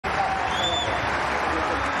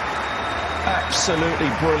absolutely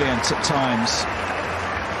brilliant at times.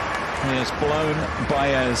 He has blown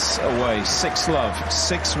Baez away. 6-love,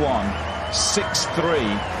 6-1, 6-3.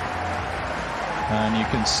 And you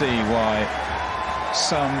can see why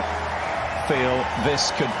some feel this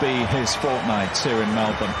could be his fortnight here in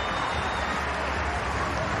Melbourne.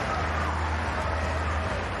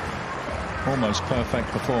 Almost perfect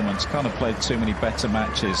performance. Can't have played too many better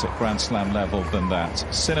matches at Grand Slam level than that.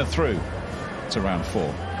 Sinner through to round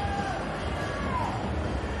 4.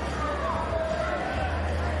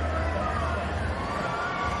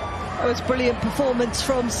 That was a brilliant performance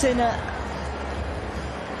from Sinner.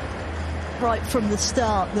 Right from the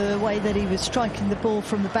start, the way that he was striking the ball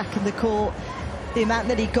from the back of the court, the amount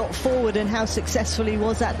that he got forward and how successful he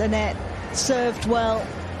was at the net, served well.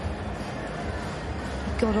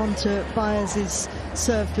 Got onto Baez's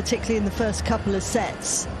serve, particularly in the first couple of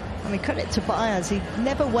sets. I mean, credit to Baez, he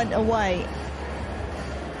never went away.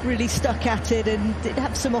 Really stuck at it and did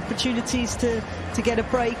have some opportunities to get a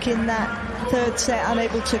break in that third set,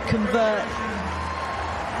 unable to convert.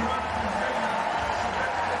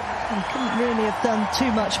 He couldn't really have done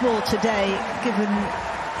too much more today, given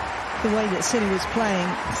the way that Sinner was playing.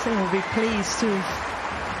 Sinner will be pleased to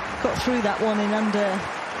have got through that one in under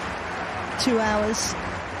 2 hours.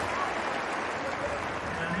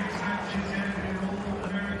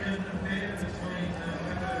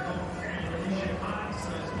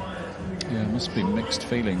 Yeah, it must be mixed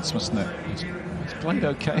feelings, mustn't it? He's played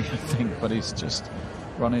okay, I think, but he's just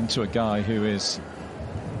run into a guy who is,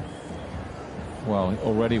 well,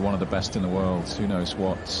 already one of the best in the world. Who knows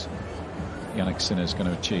what Jannik Sinner is going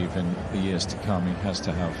to achieve in the years to come. He has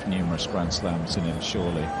to have numerous Grand Slams in him,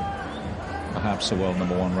 surely. Perhaps a world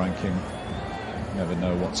 #1 ranking. You never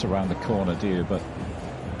know what's around the corner, do you? But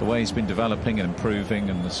the way he's been developing and improving,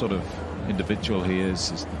 and the sort of individual he is,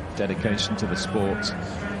 his dedication to the sport,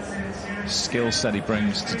 skill set he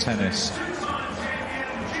brings to tennis.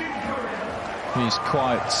 He's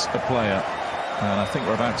quite a player, and I think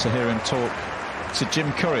we're about to hear him talk to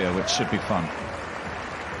Jim Courier, which should be fun.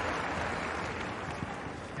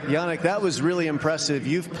 Jannik, that was really impressive.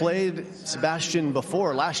 You've played Sebastian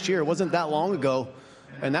before. Last year, it wasn't that long ago,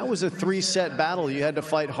 and that was a 3-set battle you had to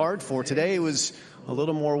fight hard for. Today it was a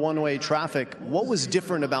little more one-way traffic. What was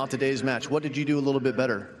different about today's match? What did you do a little bit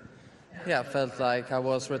better? Yeah, I felt like I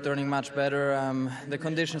was returning much better. The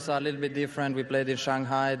conditions are a little bit different. We played in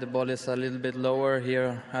Shanghai. The ball is a little bit lower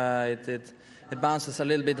here. It bounces a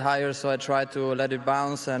little bit higher, so I tried to let it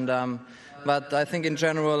bounce. But I think in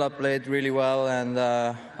general I played really well, and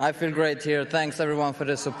I feel great here. Thanks everyone for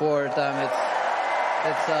the support. I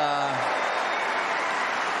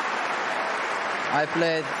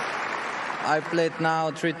played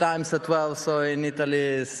now 3 times at 12, so in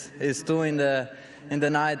Italy is 2 in the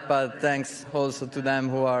night, but thanks also to them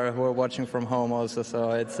who are watching from home also.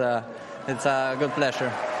 So it's a good pleasure.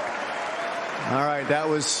 All right, that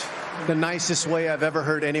was the nicest way I've ever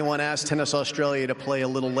heard anyone ask Tennis Australia to play a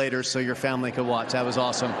little later so your family could watch. That was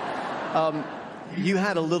awesome. You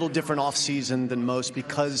had a little different off-season than most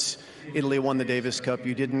because Italy won the Davis Cup.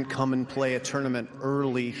 You didn't come and play a tournament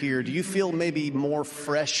early here. Do you feel maybe more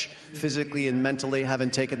fresh physically and mentally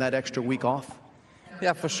having taken that extra week off?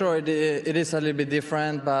 Yeah, for sure. It is a little bit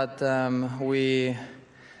different, but we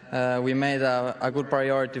made a good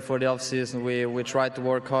priority for the off-season. We tried to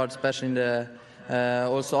work hard, especially in the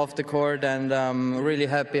also off the court, and really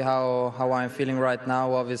happy how I'm feeling right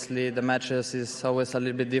now. Obviously, the matches is always a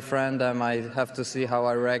little bit different. I have to see how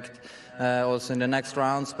I react also in the next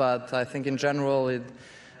rounds, but I think in general it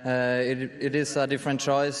is a different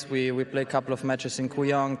choice. We play a couple of matches in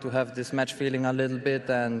Kooyong to have this match feeling a little bit,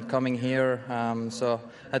 and coming here. So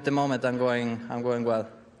at the moment I'm going well.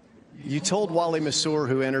 You told Wally Masur,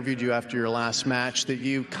 who interviewed you after your last match, that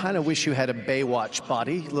you kind of wish you had a Baywatch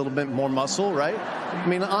body, a little bit more muscle, right? I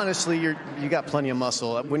mean, honestly, you got plenty of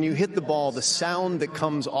muscle. When you hit the ball, the sound that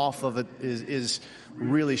comes off of it is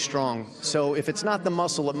really strong. So if it's not the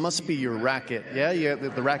muscle, it must be your racket. Yeah,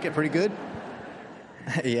 the racket pretty good?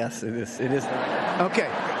 Yes, it is. Okay,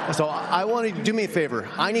 so I want you to do me a favor.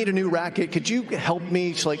 I need a new racket. Could you help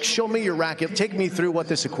me, like, show me your racket? Take me through what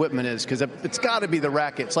this equipment is, because it's got to be the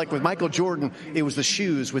racket. It's like with Michael Jordan, it was the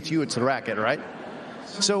shoes. With you, it's the racket, right?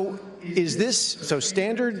 So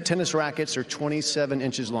standard tennis rackets are 27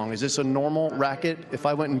 inches long. Is this a normal racket? If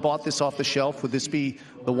I went and bought this off the shelf, would this be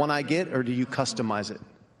the one I get, or do you customize it?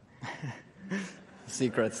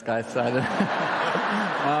 Secrets, guys.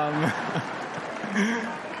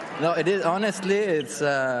 No, it is. Honestly, it's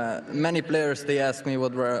many players. They ask me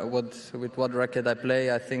with what racket I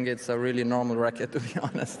play. I think it's a really normal racket, to be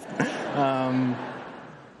honest.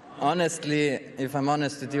 Honestly, if I'm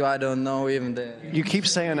honest with you, I don't know even the... You keep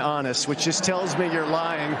saying honest, which just tells me you're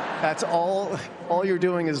lying. That's all you're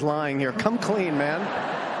doing is lying here. Come clean, man.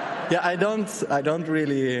 Yeah, I don't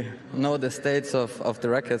really know the states of the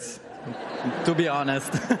rackets, to be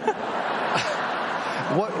honest.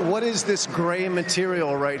 What is this gray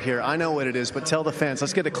material right here? I know what it is, but tell the fans.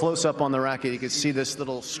 Let's get a close-up on the racket. You can see this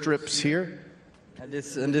little strips here. And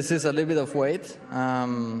this is a little bit of weight.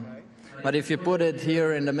 But if you put it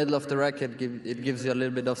here in the middle of the racket, it gives you a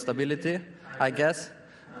little bit of stability, I guess.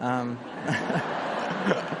 But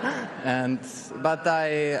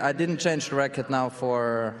I didn't change the racket now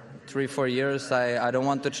for 3-4 years. I don't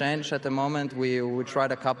want to change at the moment. We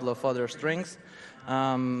tried a couple of other strings,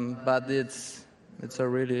 but it's a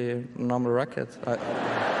really normal racket.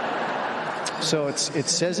 So it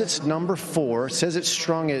says it's number 4. It says it's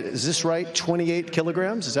strung at, is this right, 28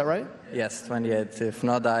 kilograms? Is that right? Yes, 28. If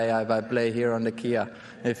not, I play here on the Kia.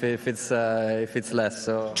 If it's less,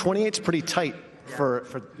 so 28's pretty tight for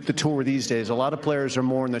the tour these days. A lot of players are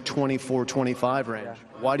more in the 24, 25 range. Yeah.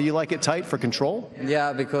 Why do you like it tight? For control?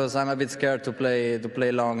 Yeah, because I'm a bit scared to play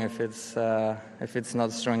long if it's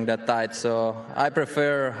not strung that tight. So I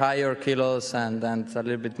prefer higher kilos and a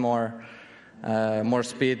little bit more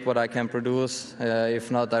speed what I can produce.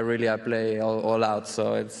 If not, I play all out.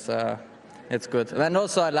 So it's good. And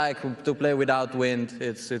also I like to play without wind.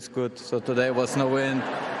 It's good. So today was no wind.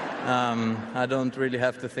 I don't really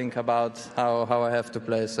have to think about how I have to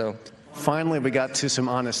play. So finally, we got to some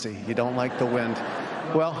honesty. You don't like the wind.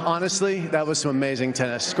 Well, honestly, that was some amazing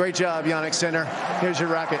tennis. Great job, Jannik Sinner. Here's your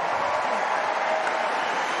racket.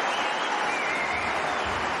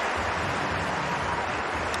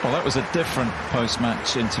 Well, that was a different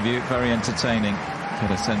post-match interview. Very entertaining.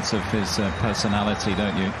 Get a sense of his personality,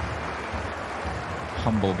 don't you?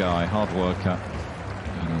 Humble guy, hard worker.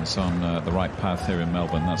 And he's on the right path here in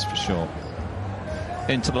Melbourne, that's for sure.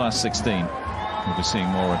 Into the last 16. We'll be seeing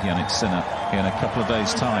more of Jannik Sinner in a couple of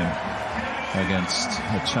days' time against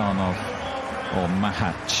Hachanov or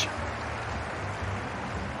Mahach.